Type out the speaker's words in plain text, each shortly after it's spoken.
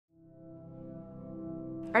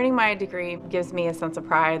Earning my degree gives me a sense of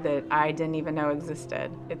pride that I didn't even know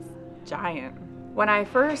existed. It's giant. When I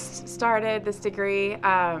first started this degree,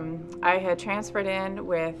 I had transferred in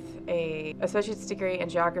with an associate's degree in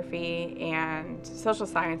geography and social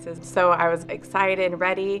sciences. So I was excited and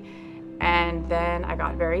ready, and then I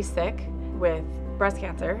got very sick with breast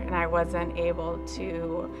cancer, and I wasn't able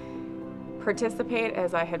to participate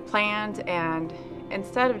as I had planned. And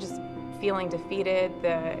instead of just feeling defeated,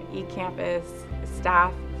 the Ecampus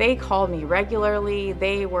staff, they called me regularly.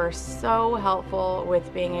 They were so helpful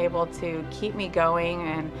with being able to keep me going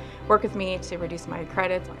and work with me to reduce my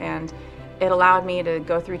credits, and it allowed me to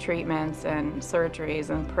go through treatments and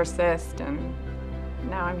surgeries and persist, and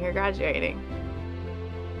now I'm here graduating.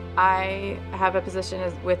 I have a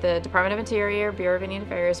position with the Department of Interior, Bureau of Indian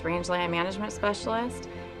Affairs, Rangeland Management Specialist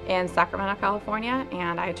in Sacramento, California,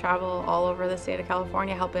 and I travel all over the state of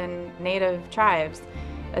California helping Native tribes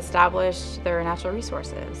establish their natural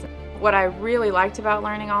resources. What I really liked about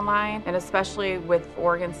learning online, and especially with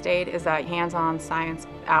Oregon State, is that hands-on science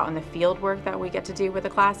out in the field work that we get to do with the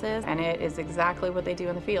classes, and it is exactly what they do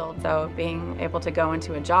in the field. So being able to go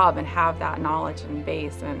into a job and have that knowledge and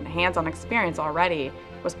base and hands-on experience already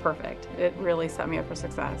was perfect. It really set me up for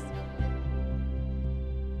success.